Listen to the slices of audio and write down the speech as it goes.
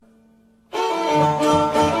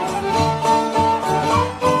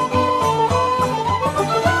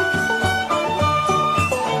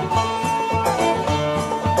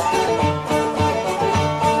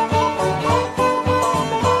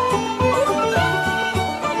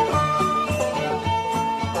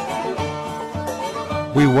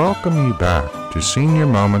We welcome you back to Senior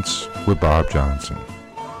Moments with Bob Johnson.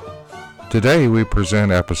 Today we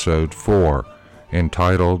present episode 4,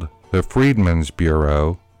 entitled The Freedmen's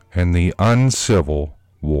Bureau and the Uncivil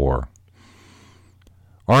War.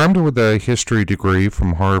 Armed with a history degree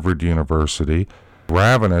from Harvard University,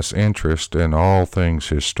 ravenous interest in all things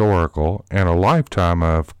historical, and a lifetime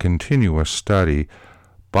of continuous study,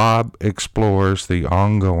 Bob explores the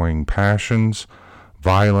ongoing passions,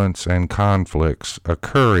 violence, and conflicts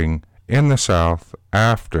occurring in the South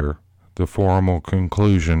after the formal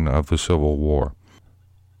conclusion of the Civil War.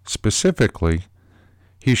 Specifically,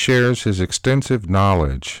 he shares his extensive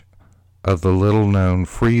knowledge of the little-known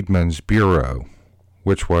Freedmen's Bureau,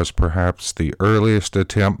 which was perhaps the earliest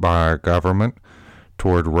attempt by our government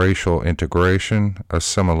toward racial integration,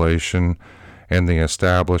 assimilation, and the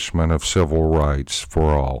establishment of civil rights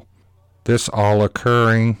for all. This all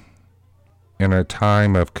occurring in a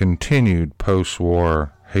time of continued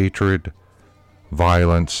post-war hatred,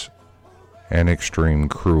 violence, and extreme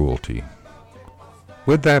cruelty.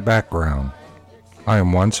 With that background, I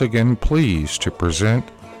am once again pleased to present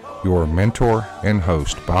your mentor and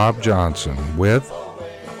host, Bob Johnson, with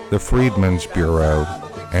the Freedmen's Bureau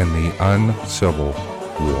and the Uncivil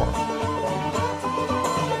War.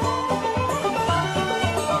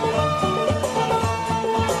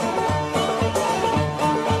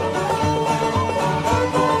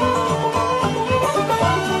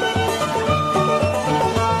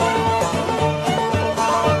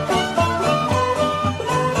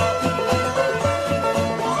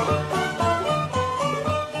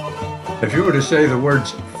 If you were to say the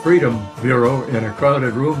words Freedom Bureau in a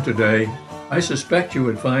crowded room today, I suspect you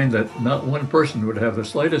would find that not one person would have the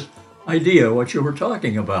slightest idea what you were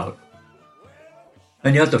talking about.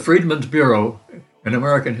 And yet the Freedmen's Bureau in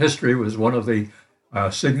American history was one of the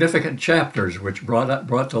significant chapters which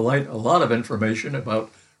brought to light a lot of information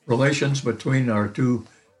about relations between our two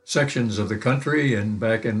sections of the country and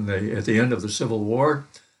back at the end of the Civil War,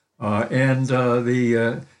 and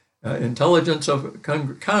the intelligence of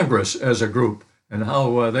Congress as a group and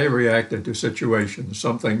how they reacted to situations.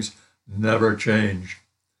 Some things never change.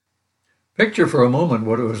 Picture for a moment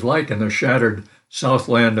what it was like in the shattered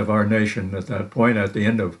Southland of our nation at that point, at the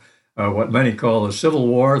end of what many call the Civil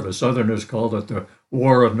War. The Southerners called it the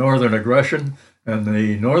War of Northern Aggression, and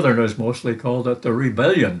the Northerners mostly called it the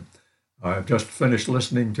Rebellion. I've just finished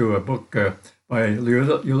listening to a book by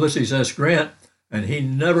Ulysses S. Grant, and he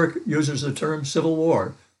never uses the term Civil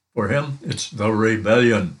War. For him, it's the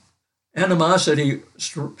rebellion. Animosity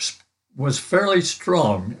was fairly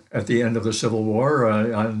strong at the end of the Civil War.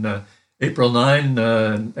 On April 9,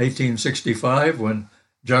 1865, when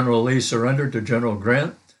General Lee surrendered to General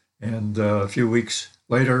Grant, and a few weeks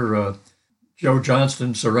later, Joe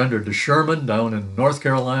Johnston surrendered to Sherman down in North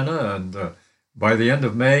Carolina, and by the end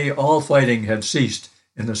of May, all fighting had ceased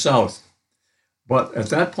in the South. But at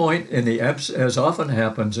that point, as often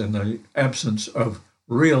happens in the absence of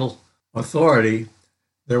real authority,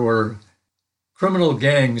 there were criminal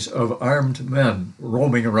gangs of armed men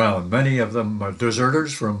roaming around, many of them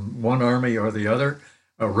deserters from one army or the other,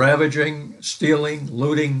 ravaging, stealing,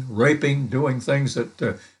 looting, raping, doing things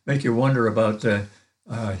that make you wonder about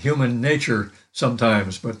human nature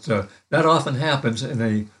sometimes. But that often happens in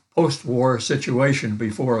a post-war situation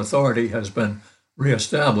before authority has been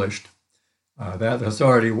reestablished. That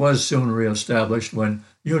authority was soon reestablished when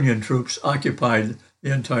Union troops occupied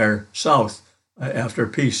the entire South after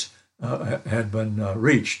peace had been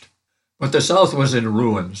reached. But the South was in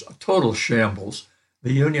ruins, a total shambles.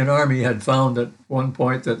 The Union Army had found at one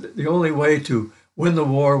point that the only way to win the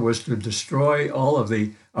war was to destroy all of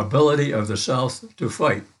the ability of the South to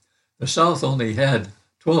fight. The South only had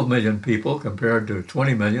 12 million people compared to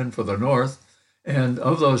 20 million for the North, and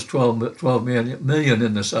of those 12 million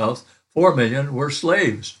in the South, 4 million were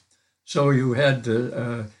slaves. So you had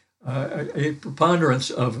a preponderance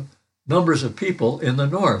of numbers of people in the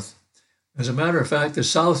North. As a matter of fact, the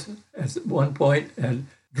South at one point had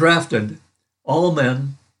drafted all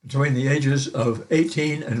men between the ages of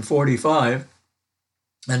 18 and 45,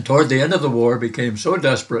 and toward the end of the war became so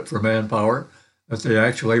desperate for manpower that they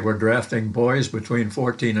actually were drafting boys between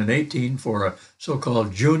 14 and 18 for a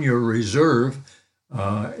so-called junior reserve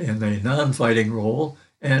in a non-fighting role,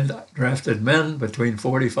 and drafted men between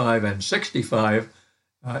 45 and 65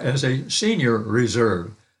 as a senior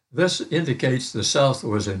reserve. This indicates the South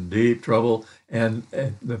was in deep trouble, and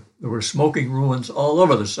there were smoking ruins all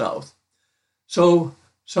over the South. So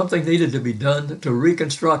something needed to be done to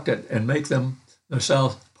reconstruct it and make the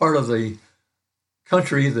South part of the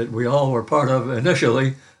country that we all were part of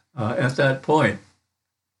initially at that point.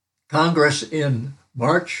 Congress in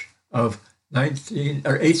March of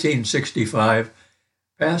 1865,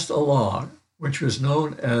 passed a law which was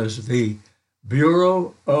known as the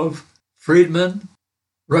Bureau of Freedmen,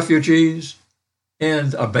 Refugees,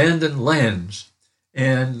 and Abandoned Lands.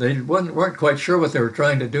 And they weren't quite sure what they were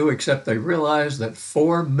trying to do, except they realized that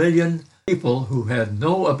 4 million people who had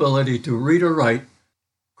no ability to read or write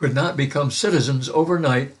could not become citizens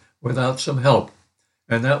overnight without some help.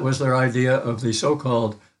 And that was their idea of the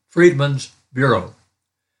so-called Freedmen's Bureau.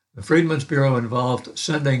 The Freedmen's Bureau involved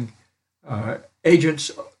sending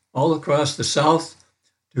agents all across the South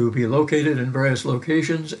to be located in various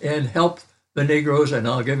locations and help the Negroes, and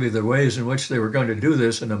I'll give you the ways in which they were going to do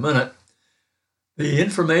this in a minute. The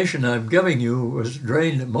information I'm giving you was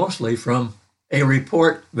drained mostly from a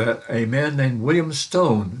report that a man named William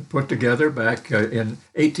Stone put together back in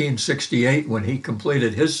 1868 when he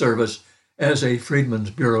completed his service as a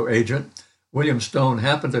Freedmen's Bureau agent. William Stone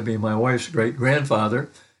happened to be my wife's great-grandfather,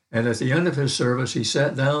 and at the end of his service, he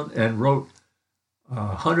sat down and wrote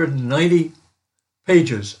 190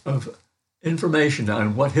 pages of information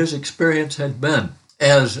on what his experience had been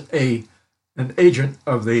as an agent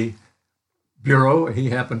of the Bureau. He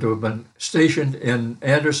happened to have been stationed in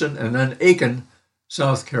Anderson and then Aiken,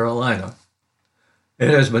 South Carolina. It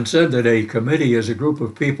has been said that a committee is a group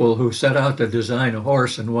of people who set out to design a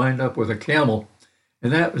horse and wind up with a camel.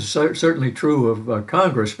 And that was certainly true of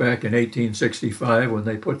Congress back in 1865 when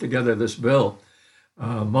they put together this bill.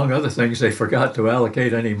 Among other things, they forgot to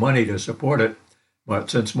allocate any money to support it. But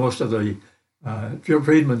since most of the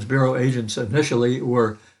Freedmen's Bureau agents initially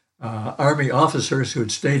were Army officers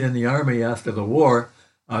who'd stayed in the Army after the war,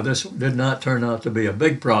 this did not turn out to be a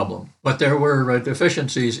big problem. But there were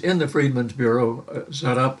deficiencies in the Freedmen's Bureau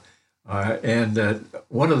setup, and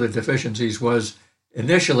one of the deficiencies was,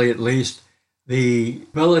 initially at least, the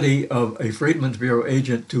ability of a Freedmen's Bureau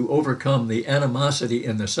agent to overcome the animosity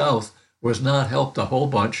in the South was not helped a whole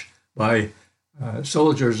bunch by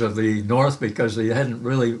soldiers of the North because they hadn't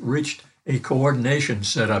really reached a coordination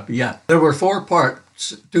setup yet. There were 4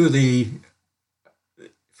 parts to the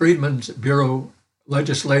Freedmen's Bureau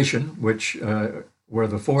legislation, which were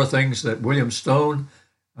the 4 things that William Stone,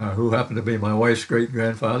 who happened to be my wife's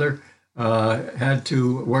great-grandfather, had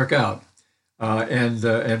to work out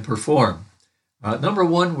and perform. Number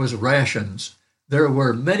 1 was rations. There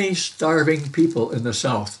were many starving people in the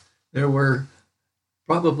South. There were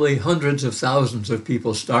probably hundreds of thousands of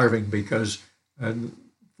people starving because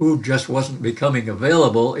food just wasn't becoming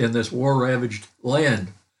available in this war-ravaged land.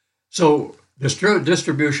 So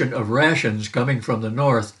distribution of rations coming from the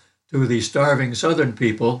North to the starving Southern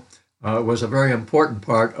people was a very important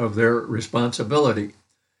part of their responsibility.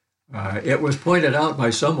 It was pointed out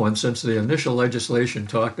by someone, since the initial legislation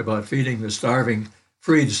talked about feeding the starving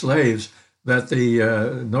freed slaves, that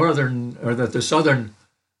the Southern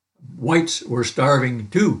whites were starving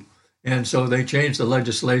too, and so they changed the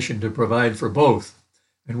legislation to provide for both.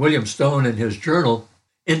 And William Stone, in his journal,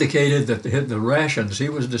 indicated that the rations he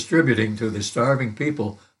was distributing to the starving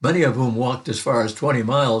people, many of whom walked as far as 20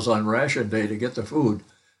 miles on ration day to get the food,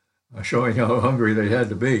 showing how hungry they had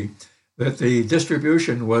to be, that the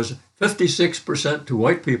distribution was 56% to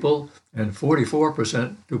white people and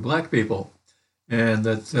 44% to black people. And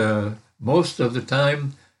that most of the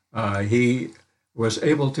time he was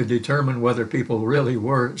able to determine whether people really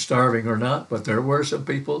were starving or not, but there were some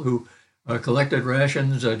people who collected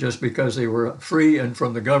rations just because they were free and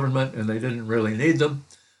from the government and they didn't really need them.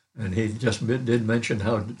 And he just did mention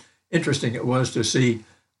how interesting it was to see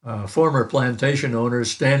former plantation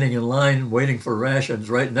owners standing in line waiting for rations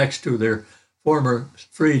right next to their former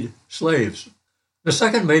freed slaves. The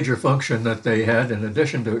second major function that they had, in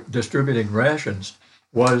addition to distributing rations,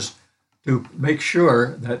 was to make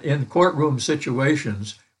sure that in courtroom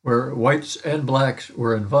situations where whites and blacks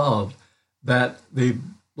were involved, that the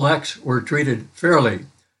blacks were treated fairly.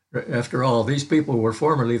 After all, these people were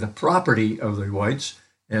formerly the property of the whites,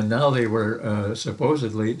 and now they were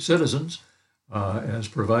supposedly citizens, as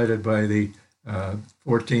provided by the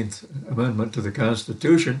 14th Amendment to the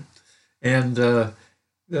Constitution. And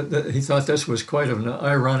he thought this was quite an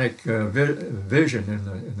ironic vision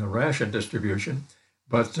in the ration distribution.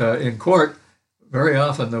 But in court, very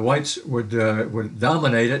often the whites would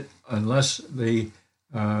dominate it unless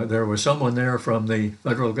there was someone there from the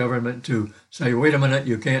federal government to say, wait a minute,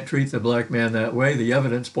 you can't treat the black man that way. The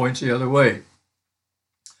evidence points the other way.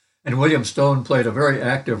 And William Stone played a very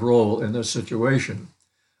active role in this situation.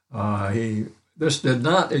 This did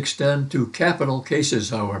not extend to capital cases,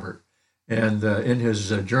 however. And in his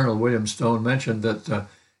journal, William Stone mentioned that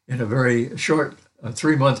in a very short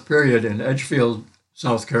 3-month period in Edgefield,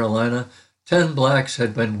 South Carolina, 10 blacks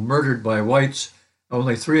had been murdered by whites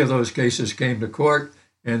Only 3 of those cases came to court,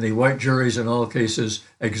 and the white juries in all cases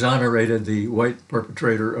exonerated the white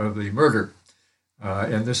perpetrator of the murder.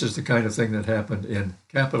 And this is the kind of thing that happened in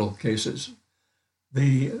capital cases.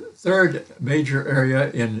 The third major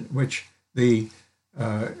area in which the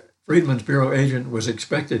Freedmen's Bureau agent was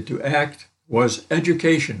expected to act was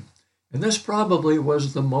education. And this probably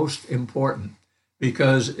was the most important,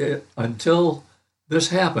 because until this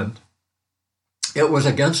happened, it was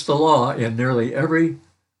against the law in nearly every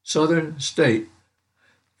southern state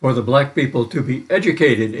for the black people to be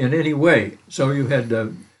educated in any way. So you had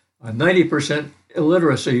a 90%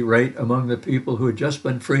 illiteracy rate among the people who had just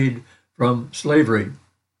been freed from slavery.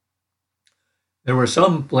 There were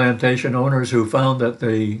some plantation owners who found that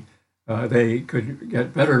they could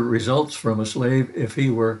get better results from a slave if he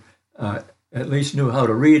were at least knew how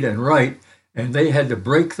to read and write, and they had to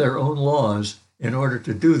break their own laws in order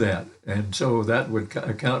to do that. And so that would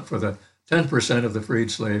account for the 10% of the freed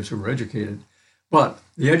slaves who were educated. But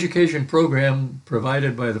the education program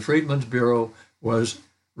provided by the Freedmen's Bureau was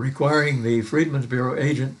requiring the Freedmen's Bureau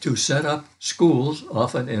agent to set up schools,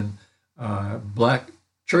 often in black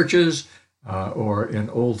churches or in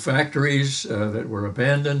old factories that were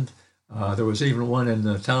abandoned. There was even one in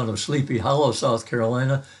the town of Sleepy Hollow, South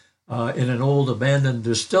Carolina, in an old abandoned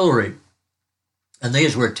distillery. And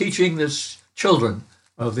these were teaching the children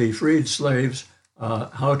of the freed slaves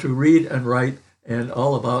how to read and write and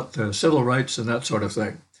all about civil rights and that sort of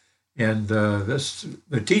thing. And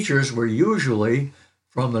the teachers were usually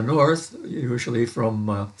from the North, usually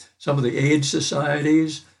from some of the aid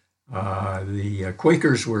societies. The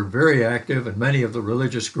Quakers were very active, and many of the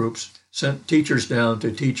religious groups sent teachers down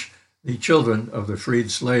to teach the children of the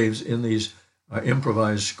freed slaves in these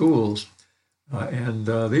improvised schools. And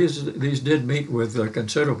these did meet with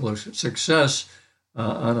considerable success.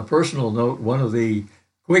 On a personal note, one of the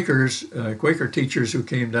Quaker teachers who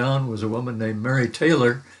came down was a woman named Mary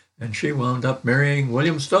Taylor, and she wound up marrying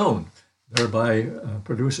William Stone, thereby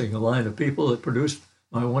producing a line of people that produced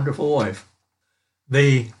my wonderful wife.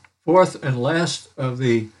 The fourth and last of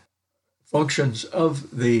the functions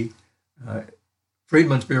of the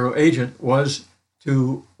Freedmen's Bureau agent was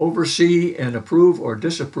to oversee and approve or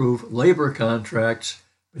disapprove labor contracts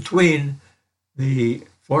between the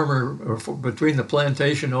between the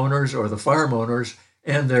plantation owners or the farm owners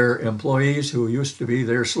and their employees who used to be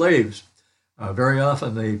their slaves. Very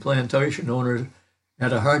often the plantation owners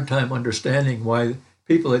had a hard time understanding why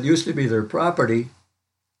people that used to be their property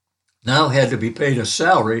now had to be paid a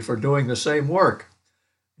salary for doing the same work.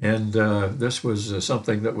 And this was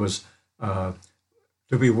something that was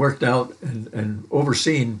to be worked out and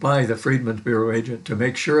overseen by the Freedmen's Bureau agent to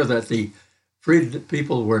make sure that the freed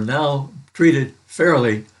people were now treated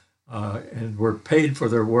fairly and were paid for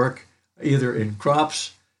their work either in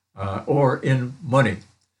crops or in money.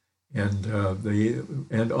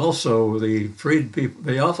 And also the freed people,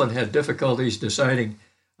 they often had difficulties deciding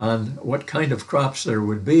on what kind of crops there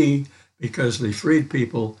would be, because the freed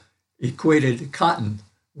people equated cotton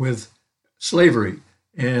with slavery.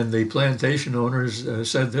 And the plantation owners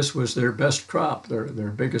said this was their best crop, their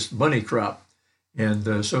biggest money crop.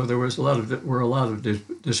 And so there was a lot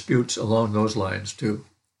of disputes along those lines too.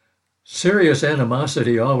 Serious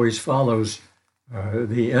animosity always follows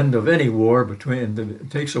the end of any war. It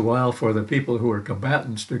takes a while for the people who are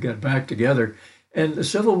combatants to get back together. And the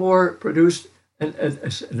Civil War produced an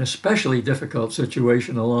especially difficult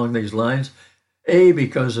situation along these lines,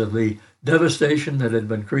 because of the devastation that had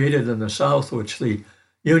been created in the South, which the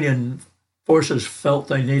Union forces felt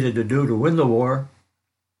they needed to do to win the war,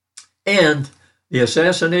 and the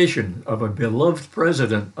assassination of a beloved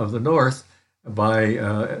president of the North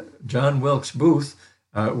by John Wilkes Booth,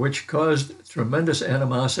 which caused tremendous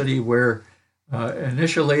animosity where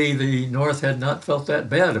initially the North had not felt that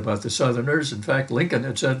bad about the Southerners. In fact, Lincoln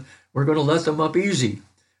had said, we're going to let them up easy.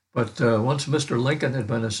 But once Mr. Lincoln had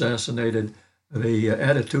been assassinated, the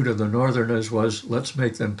attitude of the Northerners was, let's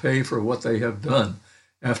make them pay for what they have done.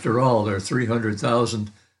 After all, there are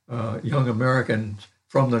 300,000 young Americans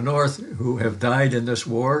from the North who have died in this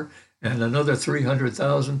war, and another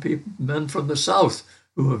 300,000 men from the South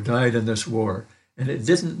who have died in this war. And it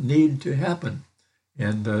didn't need to happen.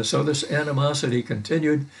 And so this animosity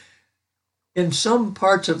continued. In some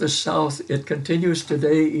parts of the South, it continues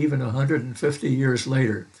today, even 150 years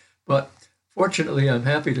later. But fortunately, I'm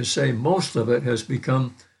happy to say most of it has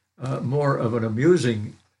become more of an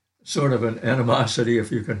amusing sort of an animosity,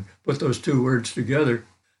 if you can put those two words together.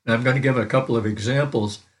 And I'm going to give a couple of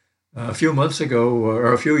examples. A few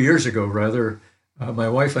years ago, rather, my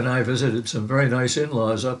wife and I visited some very nice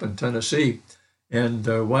in-laws up in Tennessee. And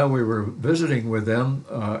while we were visiting with them,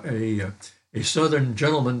 a a Southern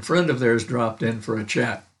gentleman friend of theirs dropped in for a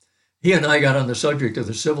chat. He and I got on the subject of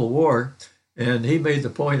the Civil War, and he made the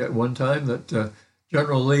point at one time that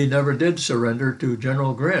General Lee never did surrender to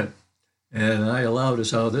General Grant. And I allowed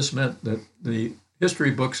as how this meant that the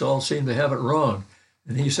history books all seemed to have it wrong.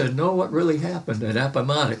 And he said, no, what really happened at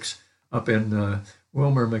Appomattox up in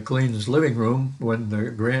Wilmer McLean's living room when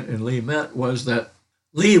Grant and Lee met was that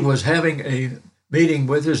Lee was having a meeting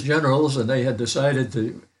with his generals, and they had decided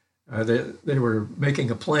to, they were making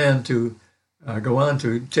a plan to go on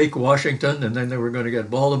to take Washington, and then they were going to get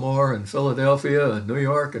Baltimore and Philadelphia and New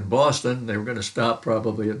York and Boston. They were going to stop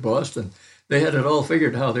probably at Boston. They had it all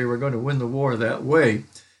figured how they were going to win the war that way.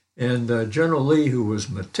 And General Lee, who was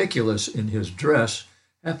meticulous in his dress,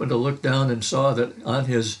 happened to look down and saw that on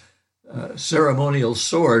his ceremonial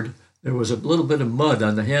sword, there was a little bit of mud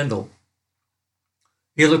on the handle.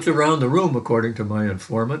 He looked around the room, according to my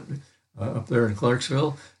informant up there in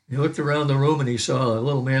Clarksville. He looked around the room and he saw a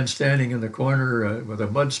little man standing in the corner with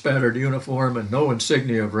a mud-spattered uniform and no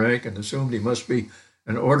insignia of rank, and assumed he must be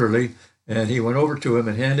an orderly. And he went over to him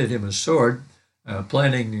and handed him his sword,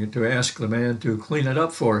 planning to ask the man to clean it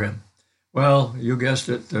up for him. Well, you guessed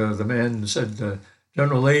it. The man said,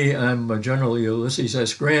 General Lee, I'm General Ulysses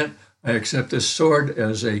S. Grant. I accept this sword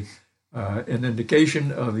as an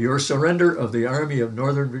indication of your surrender of the Army of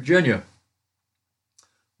Northern Virginia.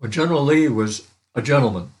 Well, General Lee was a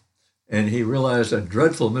gentleman, and he realized a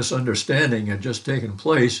dreadful misunderstanding had just taken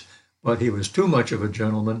place, but he was too much of a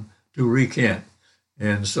gentleman to recant.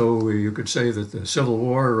 And so you could say that the Civil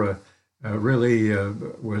War really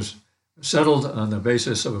was settled on the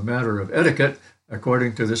basis of a matter of etiquette,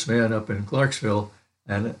 according to this man up in Clarksville.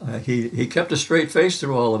 And he kept a straight face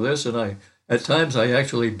through all of this, and at times I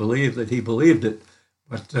actually believe that he believed it.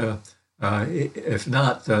 But if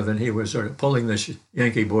not, then he was sort of pulling this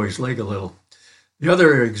Yankee boy's leg a little. The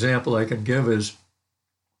other example I can give is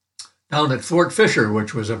down at Fort Fisher,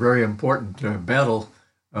 which was a very important battle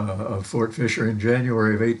of Fort Fisher in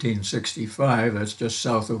January of 1865. That's just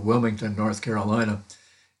south of Wilmington, North Carolina.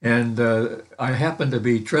 And I happened to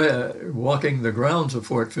be walking the grounds of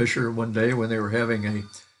Fort Fisher one day when they were having a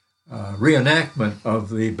reenactment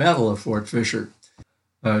of the Battle of Fort Fisher.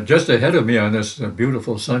 Just ahead of me on this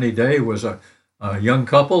beautiful sunny day was a young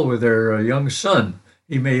couple with their young son.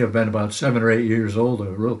 He may have been about 7 or 8 years old, a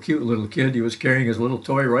real cute little kid. He was carrying his little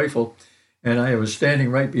toy rifle, and I was standing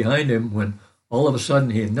right behind him when all of a sudden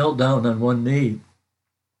he knelt down on one knee,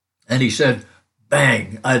 and he said,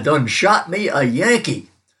 "Bang, I done shot me a Yankee."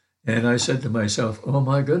 And I said to myself, oh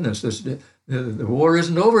my goodness, the war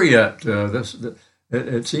isn't over yet.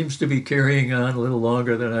 It seems to be carrying on a little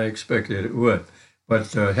longer than I expected it would.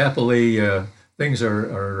 But happily, things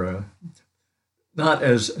are not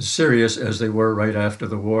as serious as they were right after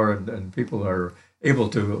the war, and people are able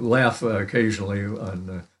to laugh occasionally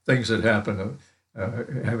on things that happen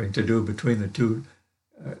having to do between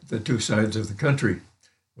the two sides of the country,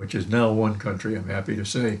 which is now one country, I'm happy to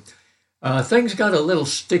say. Things got a little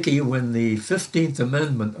sticky when the 15th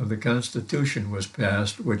Amendment of the Constitution was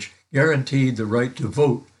passed, which guaranteed the right to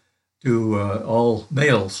vote to all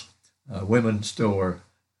males. Women still were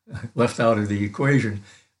left out of the equation,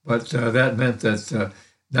 but that meant that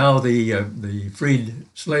now the freed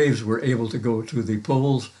slaves were able to go to the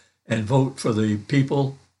polls and vote for the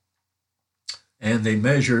people and the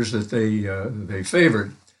measures that they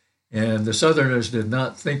favored. And the Southerners did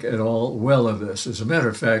not think at all well of this. As a matter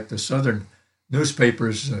of fact, the Southern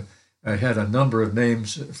newspapers had a number of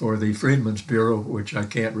names for the Freedmen's Bureau, which I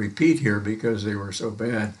can't repeat here because they were so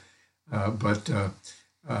bad. But the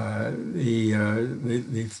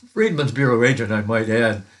Freedmen's Bureau agent, I might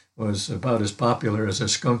add, was about as popular as a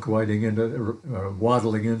skunk waddling into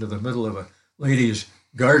the middle of a ladies'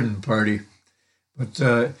 garden party. But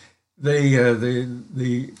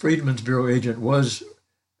the Freedmen's Bureau agent was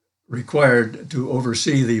required to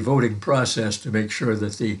oversee the voting process to make sure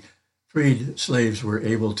that the freed slaves were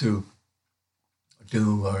able to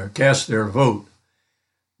cast their vote.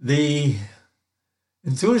 The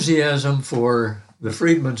enthusiasm for the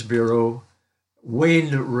Freedmen's Bureau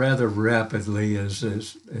waned rather rapidly as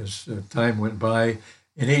time went by.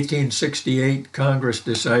 In 1868, Congress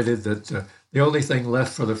decided that the only thing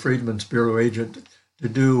left for the Freedmen's Bureau agent to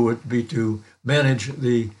do would be to manage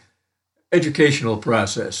the educational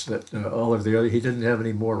process, that all of the other, he didn't have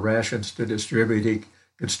any more rations to distribute. He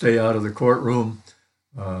could stay out of the courtroom,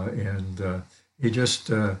 and he just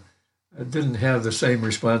didn't have the same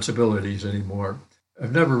responsibilities anymore.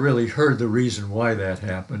 I've never really heard the reason why that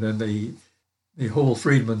happened, and the whole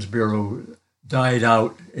Freedmen's Bureau died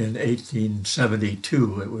out in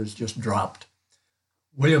 1872. It was just dropped.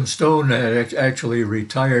 William Stone had actually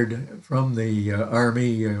retired from the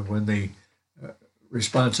Army when the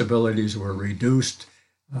responsibilities were reduced.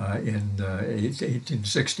 In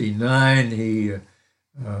 1869, he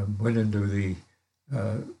went into the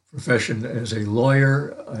profession as a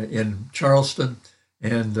lawyer in Charleston,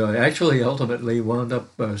 and actually ultimately wound up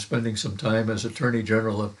spending some time as Attorney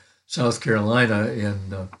General of South Carolina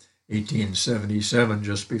in 1877,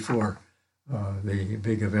 just before the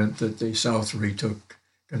big event that the South retook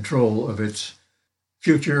control of its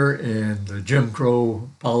future and the Jim Crow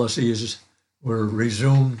policies were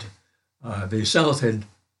resumed. The South had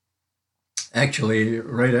actually,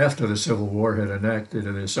 right after the Civil War,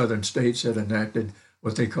 the southern states had enacted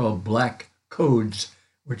what they called black codes,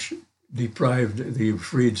 which deprived the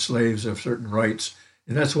freed slaves of certain rights.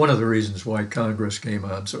 And that's one of the reasons why Congress came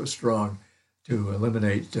on so strong to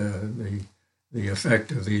eliminate the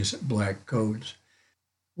effect of these black codes.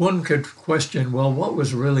 One could question, well, what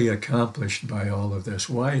was really accomplished by all of this?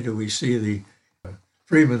 Why do we see the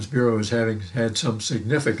Freedmen's Bureau as having had some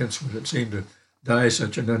significance when it seemed to die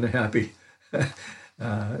such an unhappy,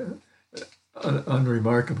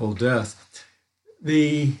 unremarkable death?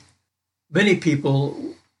 Many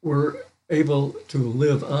people were able to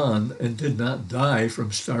live on and did not die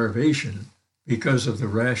from starvation because of the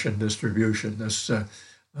ration distribution.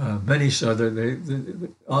 Many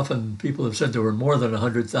Southern, often people have said there were more than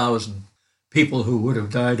 100,000 people who would have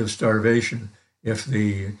died of starvation if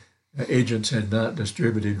the agents had not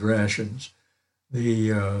distributed rations.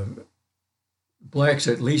 The blacks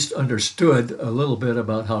at least understood a little bit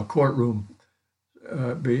about how courtroom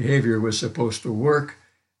behavior was supposed to work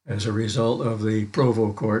as a result of the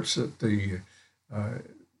provo courts that the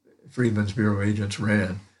Freedmen's Bureau agents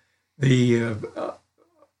ran.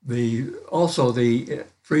 Also the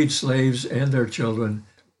freed slaves and their children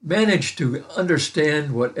managed to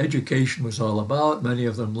understand what education was all about. Many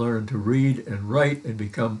of them learned to read and write and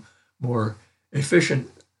become more efficient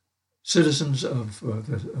citizens of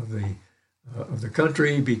the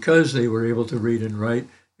country because they were able to read and write,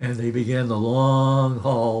 and they began the long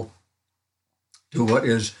haul to what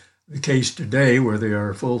is the case today, where they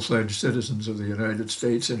are full-fledged citizens of the United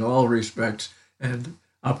States in all respects and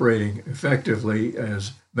operating effectively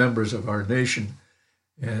as members of our nation.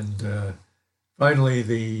 And finally,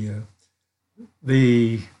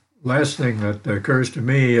 the last thing that occurs to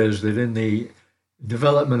me is that in the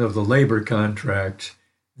development of the labor contract,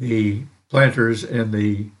 the planters and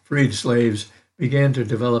the freed slaves began to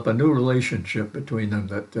develop a new relationship between them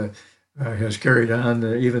that has carried on,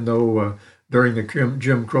 even though during the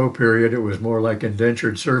Jim Crow period, it was more like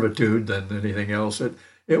indentured servitude than anything else.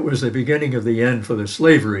 It was the beginning of the end for the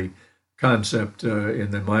slavery concept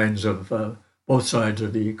in the minds of both sides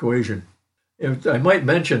of the equation. I might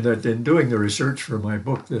mention that in doing the research for my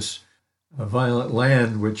book, This Violent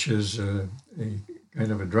Land, which is a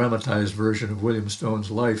kind of a dramatized version of William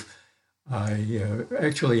Stone's life, I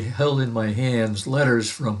actually held in my hands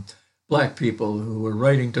letters from black people who were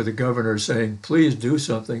writing to the governor saying, please do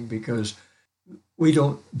something because we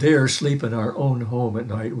don't dare sleep in our own home at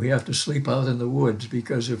night. We have to sleep out in the woods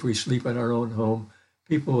because if we sleep in our own home,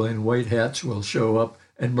 people in white hats will show up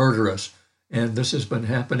and murder us. And this has been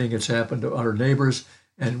happening. It's happened to our neighbors,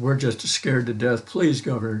 and we're just scared to death. Please,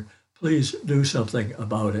 Governor, please do something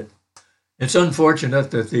about it. It's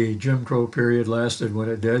unfortunate that the Jim Crow period lasted when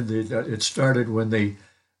it did. It started when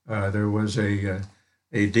there was a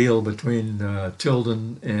deal between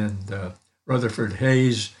Tilden and Rutherford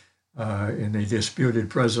Hayes in a disputed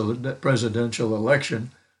presidential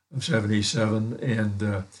election of '77,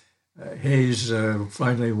 and Hayes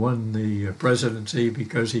finally won the presidency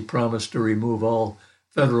because he promised to remove all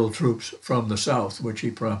federal troops from the South, which he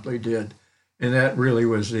promptly did. And that really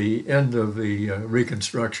was the end of the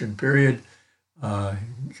Reconstruction period, kind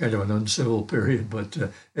of an uncivil period, but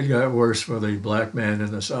it got worse for the black man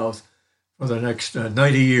in the South for the next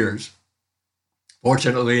 90 years.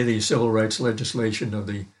 Fortunately, the civil rights legislation of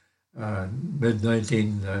the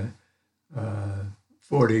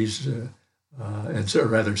mid-1940s and so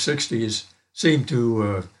rather 60s seemed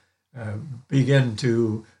to begin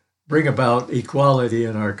to bring about equality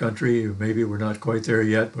in our country. Maybe we're not quite there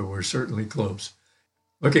yet, but we're certainly close.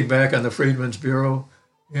 Looking back on the Freedmen's Bureau,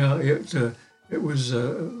 it was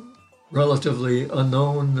relatively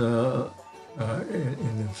unknown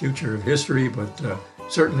in the future of history, but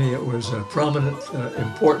certainly it was a prominent,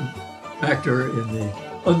 important factor in the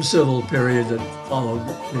uncivil period that followed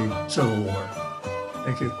the Civil War.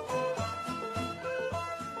 Thank you.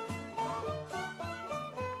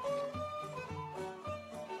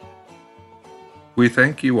 We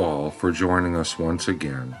thank you all for joining us once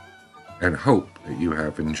again and hope that you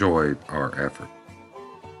have enjoyed our effort.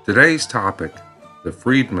 Today's topic, the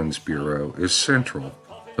Freedmen's Bureau, is central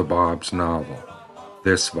to Bob's novel,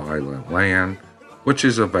 This Violent Land, which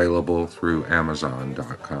is available through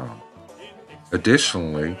Amazon.com.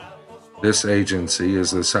 Additionally, this agency is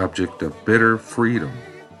the subject of Bitter Freedom,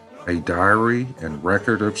 a diary and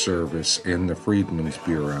record of service in the Freedmen's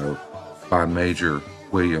Bureau by Major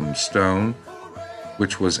William Stone,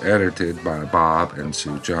 which was edited by Bob and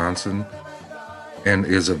Sue Johnson and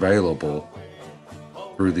is available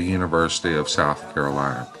through the University of South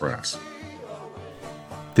Carolina Press.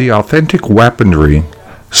 The authentic weaponry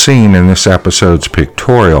seen in this episode's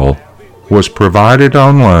pictorial was provided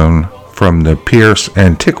on loan from the Pierce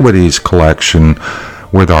Antiquities Collection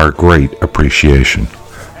with our great appreciation.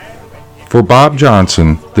 For Bob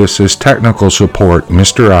Johnson, this is technical support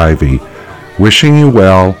Mr. Ivy, wishing you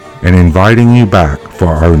well and inviting you back for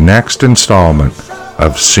our next installment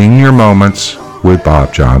of Senior Moments with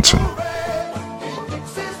Bob Johnson.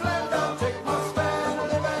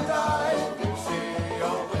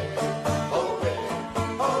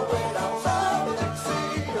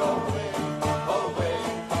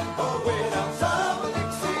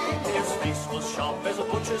 His face was sharp as a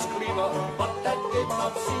butcher's cleaver, but that did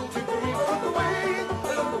not seem to